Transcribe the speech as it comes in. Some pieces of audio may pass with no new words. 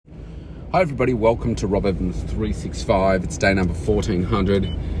Hi everybody, welcome to Rob Evans 365. It's day number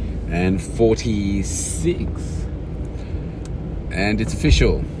 1446 and it's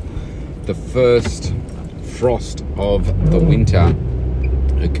official. The first frost of the winter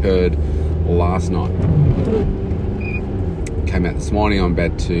occurred last night. Came out this morning, I'm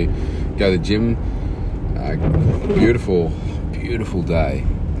about to go to the gym. Beautiful day.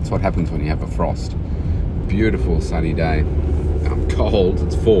 That's what happens when you have a frost. Beautiful sunny day. Cold,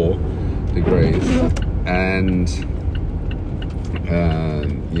 it's 4 degrees, and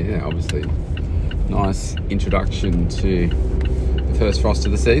obviously nice introduction to the first frost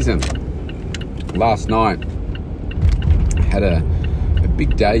of the season. Last night had a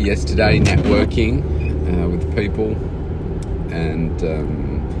big day yesterday, networking with people, and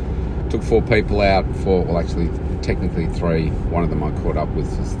took 4 people out actually technically 3. One of them I caught up with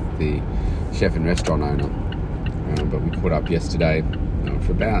was the chef and restaurant owner, but we caught up yesterday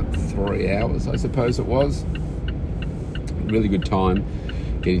for about 3 hours, I suppose it was. Really good time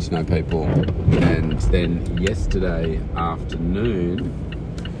getting to know people. And then yesterday afternoon,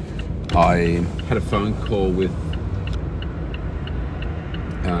 I had a phone call with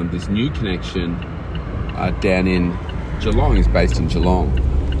this new connection down in Geelong. He's based in Geelong.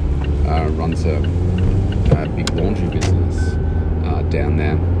 Runs a big laundry business down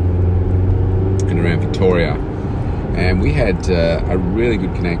there and around Victoria. And we had a really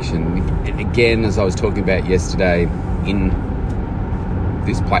good connection. Again, as I was talking about yesterday in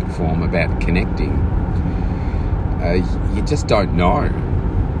this platform about connecting, you just don't know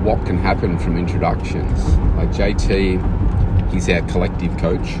what can happen from introductions. Like JT, he's our collective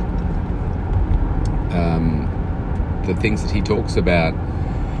coach. The things that he talks about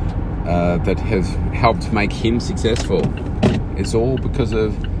that have helped make him successful, it's all because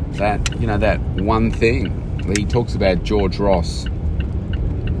of that, that one thing. He talks about George Ross,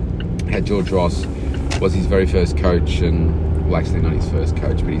 how George Ross was his very first coach, and actually not his first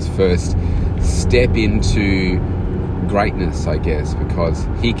coach, but his first step into greatness, I guess, because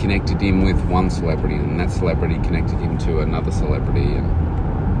he connected him with one celebrity, and that celebrity connected him to another celebrity. And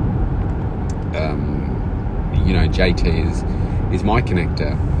JT is my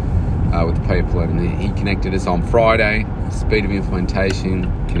connector with people, and he connected us on Friday. Speed of implementation,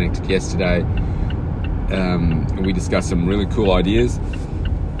 connected yesterday. We discussed some really cool ideas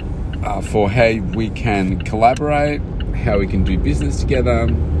for how we can collaborate, how we can do business together.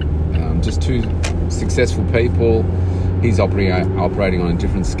 Just 2 successful people. He's operating on a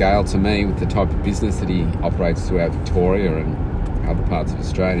different scale to me with the type of business that he operates throughout Victoria and other parts of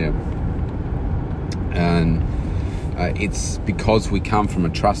Australia. And it's because we come from a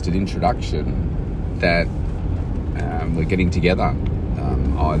trusted introduction that we're getting together.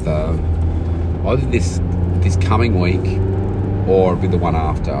 Either this coming week or with the one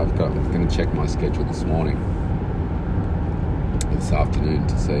after. I'm going to check my schedule this afternoon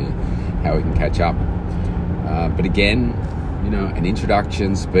to see how we can catch up. But again, an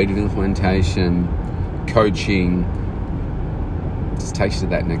introduction, speed of implementation, coaching, just takes you to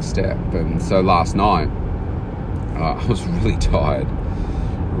that next step. And so last night, I was really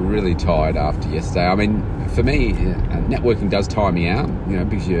tired after yesterday. I mean, for me, networking does tire me out,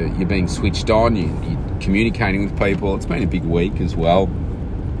 because you're being switched on, you're communicating with people. It's been a big week as well.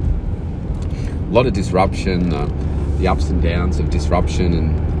 A lot of disruption, the ups and downs of disruption,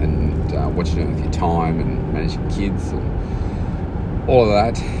 and what you're doing with your time and managing kids and all of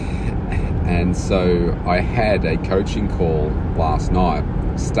that. And so I had a coaching call last night,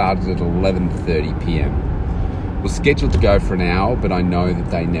 started at 11:30 p.m. Was scheduled to go for an hour, but I know that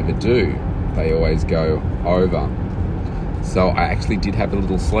they never do. They always go over. So I actually did have a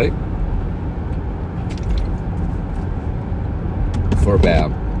little sleep for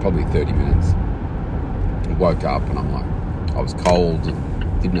about probably 30 minutes. I woke up and I'm like, I was cold and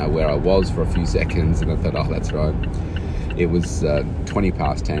didn't know where I was for a few seconds, and I thought, oh, that's right. It was 20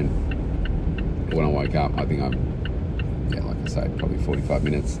 past 10 when I woke up. I think like I say, probably 45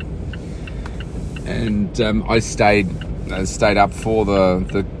 minutes. And I stayed up for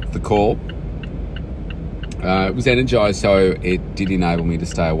the call. It was energized, so it did enable me to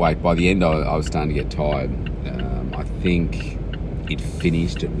stay awake. By the end, I was starting to get tired. I think it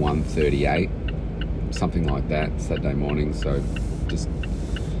finished at 1:38, something like that, Saturday morning. So just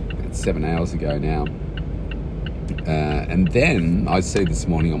about 7 hours ago now. And then I see this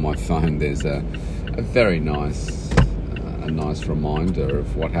morning on my phone there's a very nice reminder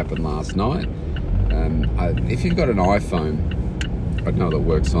of what happened last night. If you've got an iPhone, I don't know that it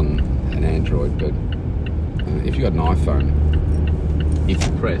works on an Android, but if you've got an iPhone, if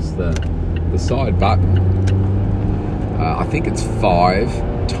you press the side button, I think it's 5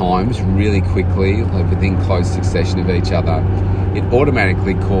 times really quickly, like within close succession of each other, it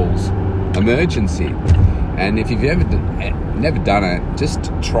automatically calls emergency. And if you've never done it,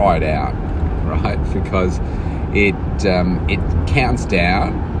 just try it out, right? Because it counts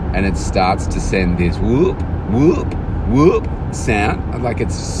down and it starts to send this whoop, whoop, whoop sound. Like,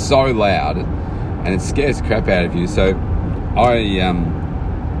 it's so loud and it scares the crap out of you. So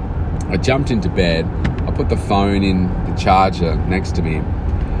I jumped into bed. I put the phone in the charger next to me,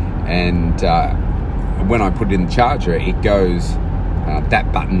 and when I put it in the charger, it goes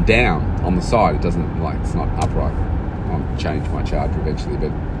that button down on the side. It doesn't, like, it's not upright. I'll change my charger eventually,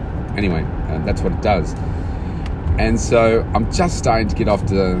 but anyway, that's what it does. And so I'm just starting to get off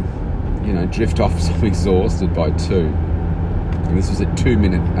to, drift off. So I'm exhausted by 2. And this was at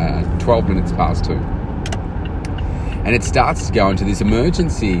 12 minutes past 2. And it starts to go into this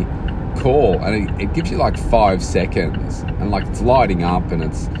emergency call, and it gives you like 5 seconds, and like it's lighting up, and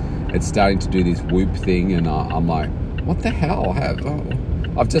it's starting to do this whoop thing, and I'm like, what the hell?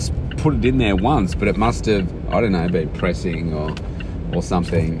 I've just put it in there once, but it must have, I don't know, been pressing or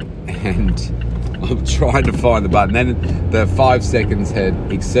something, and I'm trying to find the button. Then the 5 seconds had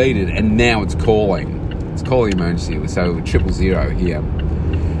exceeded, and now it's calling. It's calling emergency, so 000 here.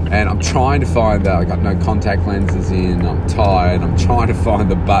 And I'm trying to find that. I got no contact lenses in. I'm tired. I'm trying to find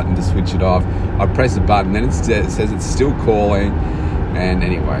the button to switch it off. I press the button, then it says it's still calling. And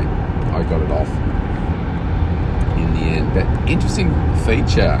anyway, I got it off in the end. But interesting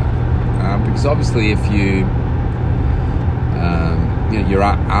feature, because obviously if you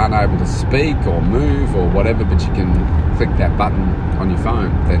aren't able to speak or move or whatever, but you can click that button on your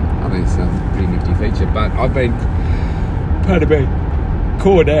phone, then I think it's a pretty nifty feature. But I've been, pardon me,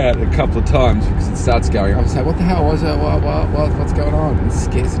 caught out a couple of times because it starts going. I was like, what the hell was it? What's going on? It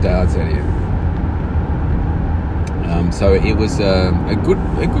scares the daylights out of you. So it was a good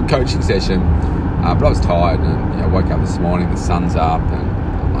coaching session, but I was tired, and I woke up this morning, the sun's up, and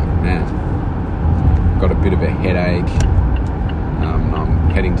I'm like, man, got a bit of a headache. I'm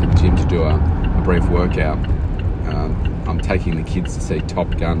heading to the gym to do a brief workout. I'm taking the kids to see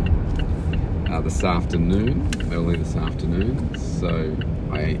Top Gun this afternoon, early this afternoon, so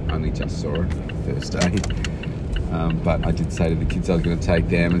I only just saw it Thursday, but I did say to the kids I was going to take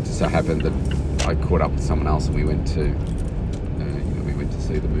them, and it just so happened that I caught up with someone else, and we went to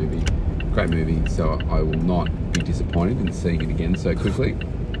see the movie. Great movie, so I will not be disappointed in seeing it again so quickly.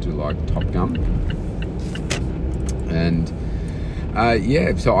 I do like Top Gun. And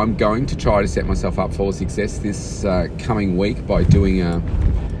so I'm going to try to set myself up for success this coming week by doing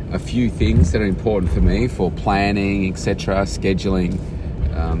a few things that are important for me for planning, etc., scheduling.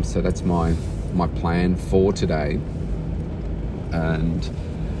 So that's my plan for today. And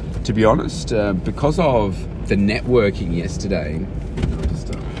to be honest, because of the networking yesterday, I'll just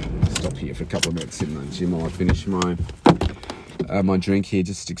stop here for a couple of minutes in the gym while I finish my drink here.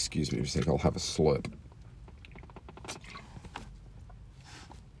 Just excuse me for a sec, I'll have a slurp.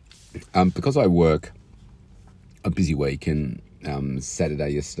 Because I work a busy week, and Saturday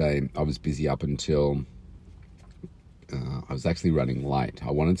yesterday I was busy up until I was actually running late.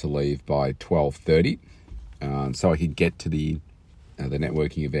 I wanted to leave by 12:30 so I could get to the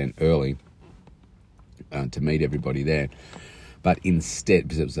networking event early to meet everybody there. But instead,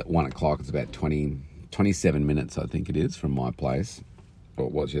 because it was at 1 o'clock, it's about 27 minutes, I think it is, from my place, or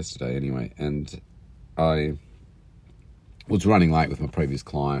it was yesterday anyway, and I was running late with my previous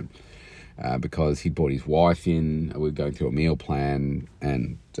client because he'd brought his wife in. We were going through a meal plan,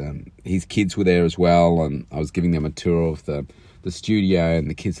 and his kids were there as well, and I was giving them a tour of the studio, and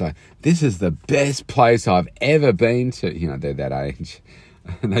the kids like, this is the best place I've ever been to. They're that age,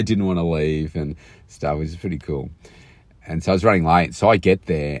 and they didn't want to leave and stuff, which is pretty cool. And so I was running late, so I get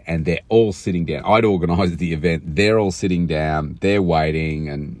there, and they're all sitting down. I'd organised the event. They're all sitting down. They're waiting,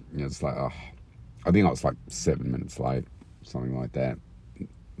 and it's like, I think I was like 7 minutes late, something like that.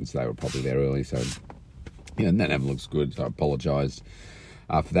 So they were probably there early, so that never looks good. So I apologised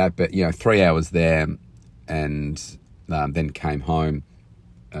for that. But 3 hours there, and then came home,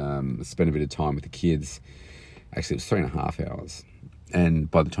 spent a bit of time with the kids. Actually, it was 3.5 hours. And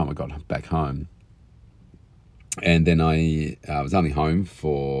by the time I got back home, and then I was only home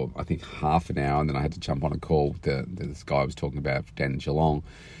for, I think, half an hour, and then I had to jump on a call with this guy I was talking about down in Geelong.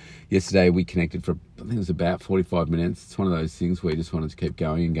 Yesterday we connected for, I think it was about 45 minutes. It's one of those things where you just wanted to keep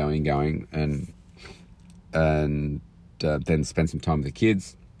going and going and going, and then spend some time with the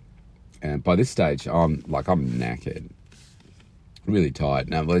kids. And by this stage, I'm knackered, really tired.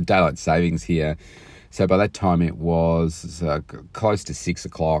 Now, the daylight savings here, so by that time it was close to 6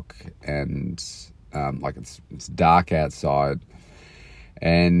 o'clock, and it's dark outside,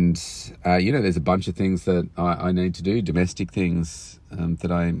 And, there's a bunch of things that I need to do, domestic things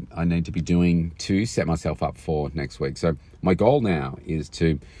that I need to be doing to set myself up for next week. So my goal now is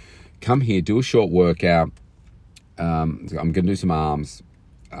to come here, do a short workout. I'm going to do some arms,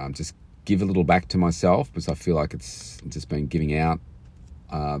 just give a little back to myself because I feel like it's just been giving out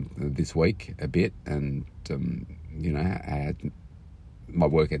this week a bit. And, my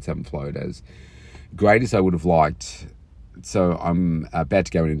workouts haven't flowed as great as I would have liked. So I'm about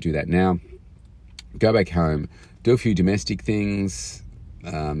to go in and do that now. Go back home, do a few domestic things,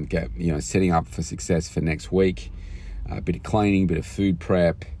 get setting up for success for next week. A bit of cleaning, a bit of food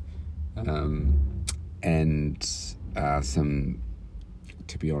prep, and some,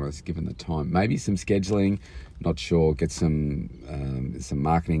 to be honest, given the time, maybe some scheduling. Not sure. Get some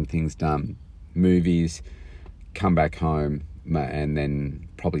marketing things done, movies. Come back home, and then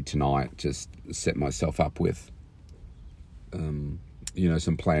probably tonight just set myself up with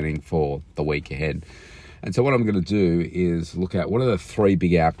some planning for the week ahead. And so what I'm going to do is look at what are the 3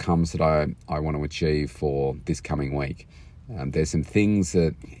 big outcomes that I want to achieve for this coming week. There's some things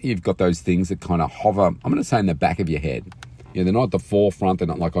that you've got, those things that kind of hover, I'm going to say in the back of your head. They're not at the forefront, they're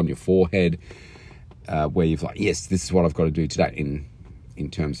not like on your forehead, where you've like, yes, this is what I've got to do today. In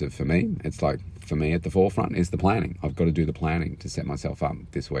terms of, for me, it's like, for me at the forefront is the planning. I've got to do the planning to set myself up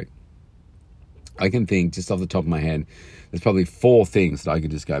this week. I can think just off the top of my head, there's probably 4 things that I could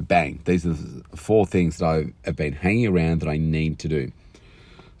just go, bang. These are the 4 things that I have been hanging around that I need to do.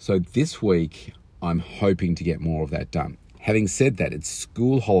 So this week, I'm hoping to get more of that done. Having said that, it's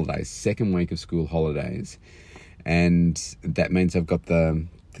school holidays, second week of school holidays. And that means I've got the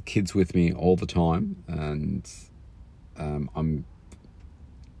kids with me all the time. And I'm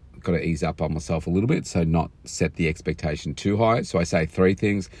got to ease up on myself a little bit, so not set the expectation too high. So I say 3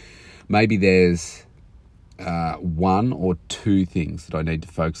 things. Maybe there's 1 or 2 things that I need to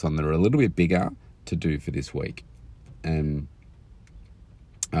focus on that are a little bit bigger to do for this week. And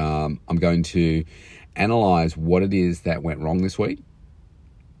I'm going to analyze what it is that went wrong this week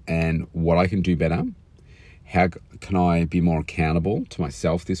and what I can do better. How can I be more accountable to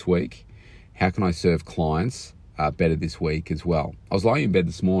myself this week? How can I serve clients better this week as well? I was lying in bed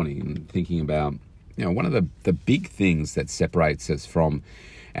this morning and thinking about, one of the big things that separates us from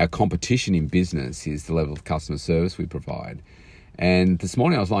our competition in business is the level of customer service we provide. And this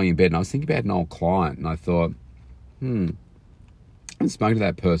morning I was lying in bed and I was thinking about an old client, and I thought, I haven't spoken to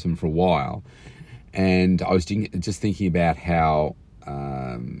that person for a while. And I was just thinking about how,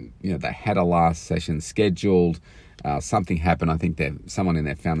 they had a last session scheduled. Something happened. I think that someone in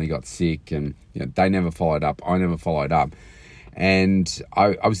their family got sick, and they never followed up. I never followed up. And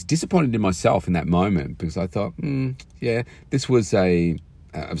I was disappointed in myself in that moment because I thought, this was it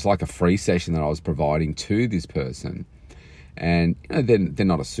was like a free session that I was providing to this person. And they're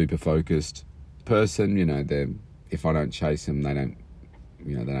not a super focused person. If I don't chase them, they don't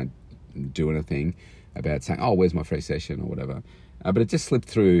do anything about saying, oh, where's my free session or whatever. But it just slipped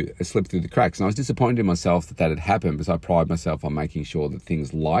through the cracks. And I was disappointed in myself that had happened because I pride myself on making sure that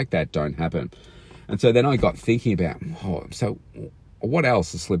things like that don't happen. And so then I got thinking about, so what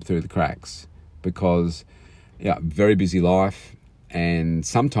else has slipped through the cracks? Because, very busy life. And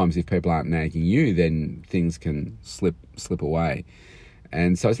sometimes if people aren't nagging you, then things can slip away.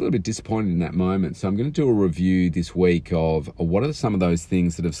 And so I was a little bit disappointed in that moment. So I'm going to do a review this week of what are some of those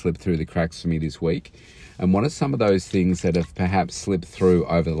things that have slipped through the cracks for me this week, and what are some of those things that have perhaps slipped through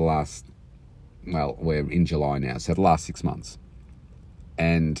over the last, we're in July now, so the last 6 months.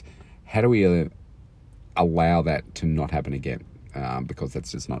 And how do we allow that to not happen again? Because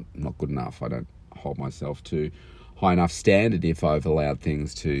that's just not good enough. I don't hold myself to high enough standard if I've allowed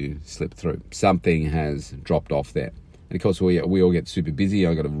things to slip through. Something has dropped off there. And of course, we all get super busy.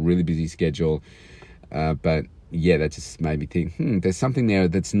 I've got a really busy schedule. But that just made me think, there's something there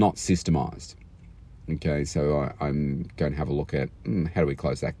that's not systemized. Okay, so I'm going to have a look at how do we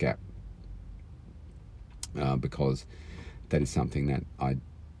close that gap? Because that is something that I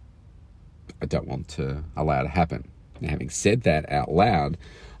don't want to allow to happen. Now, having said that out loud,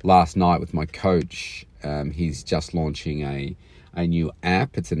 last night with my coach, he's just launching a new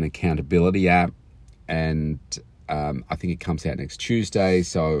app. It's an accountability app, and I think it comes out next Tuesday,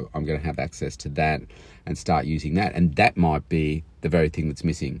 so I'm going to have access to that and start using that. And that might be the very thing that's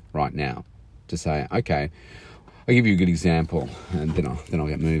missing right now. To say, okay, I'll give you a good example, and then I'll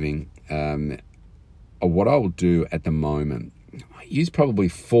get moving. What I will do at the moment, I use probably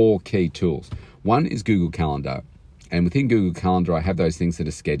 4 key tools. One is Google Calendar, and within Google Calendar, I have those things that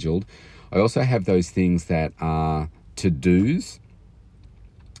are scheduled. I also have those things that are to-dos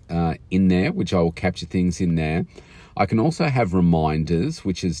in there, which I will capture things in there. I can also have reminders,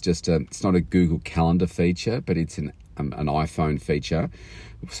 which is it's not a Google Calendar feature, but it's an iPhone feature.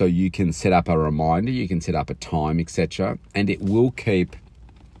 So you can set up a reminder, you can set up a time, etc. And it will keep,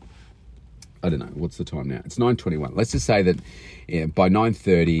 I don't know, what's the time now? It's 9:21. Let's just say that by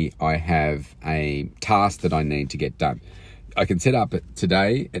 9:30, I have a task that I need to get done. I can set up it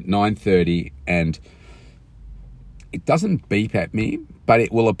today at 9:30, and it doesn't beep at me, but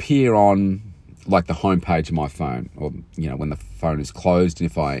it will appear on like the homepage of my phone, or when the phone is closed.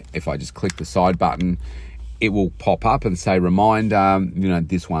 And if I just click the side button, it will pop up and say reminder,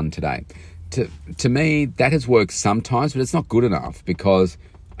 this one today. To me, that has worked sometimes, but it's not good enough, because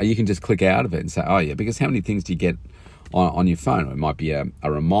you can just click out of it and say, oh yeah, because how many things do you get on your phone? It might be a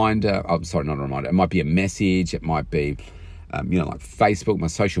reminder. I'm sorry, not a reminder. It might be a message. It might be, like Facebook, my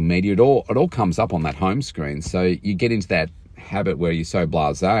social media. It all comes up on that home screen. So you get into that habit where you're so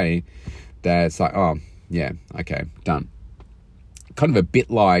blasé that it's like, oh yeah, okay, done. Kind of a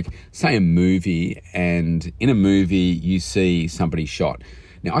bit like, say, a movie, and in a movie you see somebody shot.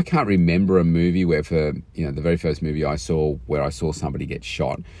 Now, I can't remember a movie where, for the very first movie I saw, where I saw somebody get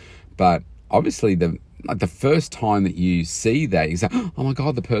shot, but obviously the first time that you see that, you say, oh my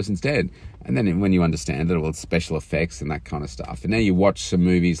God, the person's dead. And then when you understand that, it's special effects and that kind of stuff. And now you watch some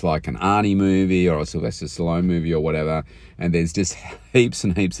movies like an Arnie movie or a Sylvester Stallone movie or whatever, and there's just heaps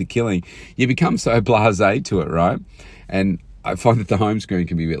and heaps of killing. You become so blasé to it, right? And I find that the home screen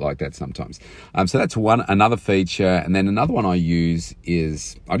can be a bit like that sometimes. So that's another feature. And then another one I use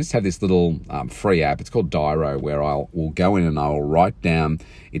is, I just have this little free app. It's called Diaro, where will go in and I'll write down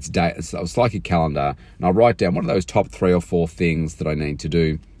its day. It's like a calendar, and I'll write down what are those top 3 or 4 things that I need to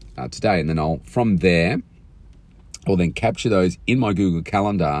do today. And then from there, I'll then capture those in my Google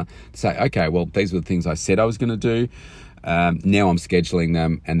Calendar to say, okay, well, these were the things I said I was going to do. Now I'm scheduling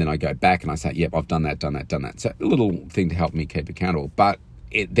them, and then I go back and I say, yep, I've done that. So a little thing to help me keep accountable, but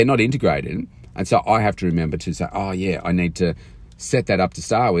they're not integrated. And so I have to remember to say, oh yeah, I need to set that up to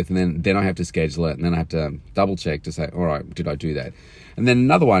start with, and then I have to schedule it, and then I have to double check to say, all right, did I do that? And then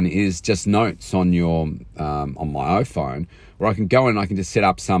another one is just notes on on my iPhone, where I can go in and I can just set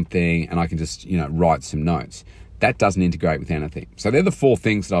up something and I can just, write some notes. That doesn't integrate with anything. So they're the 4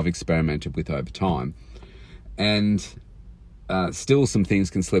 things that I've experimented with over time. And still some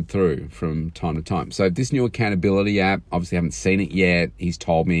things can slip through from time to time. So this new accountability app, obviously I haven't seen it yet. He's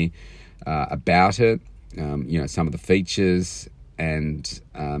told me about it, some of the features, and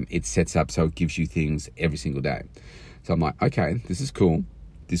it sets up so it gives you things every single day. So I'm like, okay, this is cool.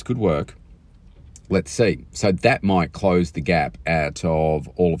 This could work. Let's see. So that might close the gap out of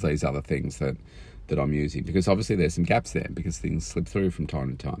all of these other things that I'm using, because obviously there's some gaps there because things slip through from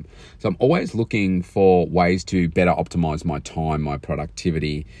time to time. So I'm always looking for ways to better optimize my time, my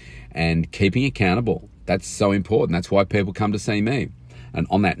productivity, and keeping accountable. That's so important. That's why people come to see me. And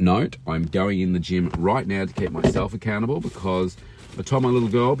on that note, I'm going in the gym right now to keep myself accountable, because I told my little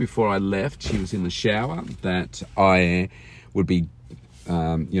girl before I left, she was in the shower, that I would be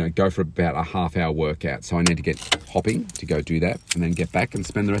go for about a half-hour workout. So I need to get hopping to go do that, and then get back and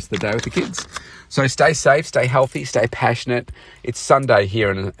spend the rest of the day with the kids. So stay safe, stay healthy, stay passionate. It's Sunday here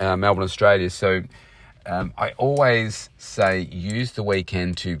in Melbourne, Australia. So I always say use the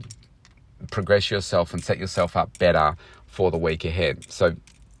weekend to progress yourself and set yourself up better for the week ahead. So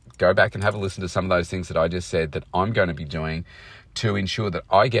go back and have a listen to some of those things that I just said that I'm going to be doing to ensure that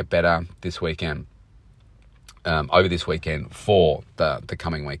I get better this weekend. Over this weekend for the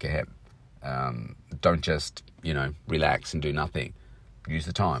coming week ahead. Don't just, relax and do nothing. Use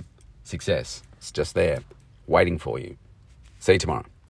the time. Success. It's just there, waiting for you. See you tomorrow.